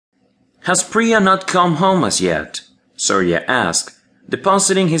"Has Priya not come home as yet?" Surya asked,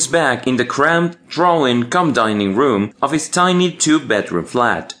 depositing his bag in the cramped drawing-cum dining room of his tiny two-bedroom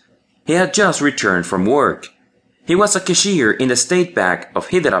flat. He had just returned from work. He was a cashier in the State Bank of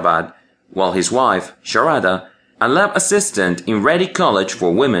Hyderabad, while his wife, Sharada, a lab assistant in Reddy College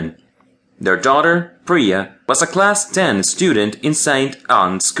for Women. Their daughter, Priya, was a Class 10 student in St.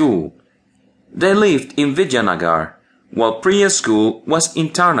 Anne's School. They lived in Vijayanagar, while Priya's school was in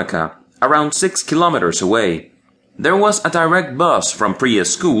Tarnaka, around 6 kilometers away. There was a direct bus from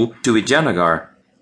Priya's school to Vijayanagar,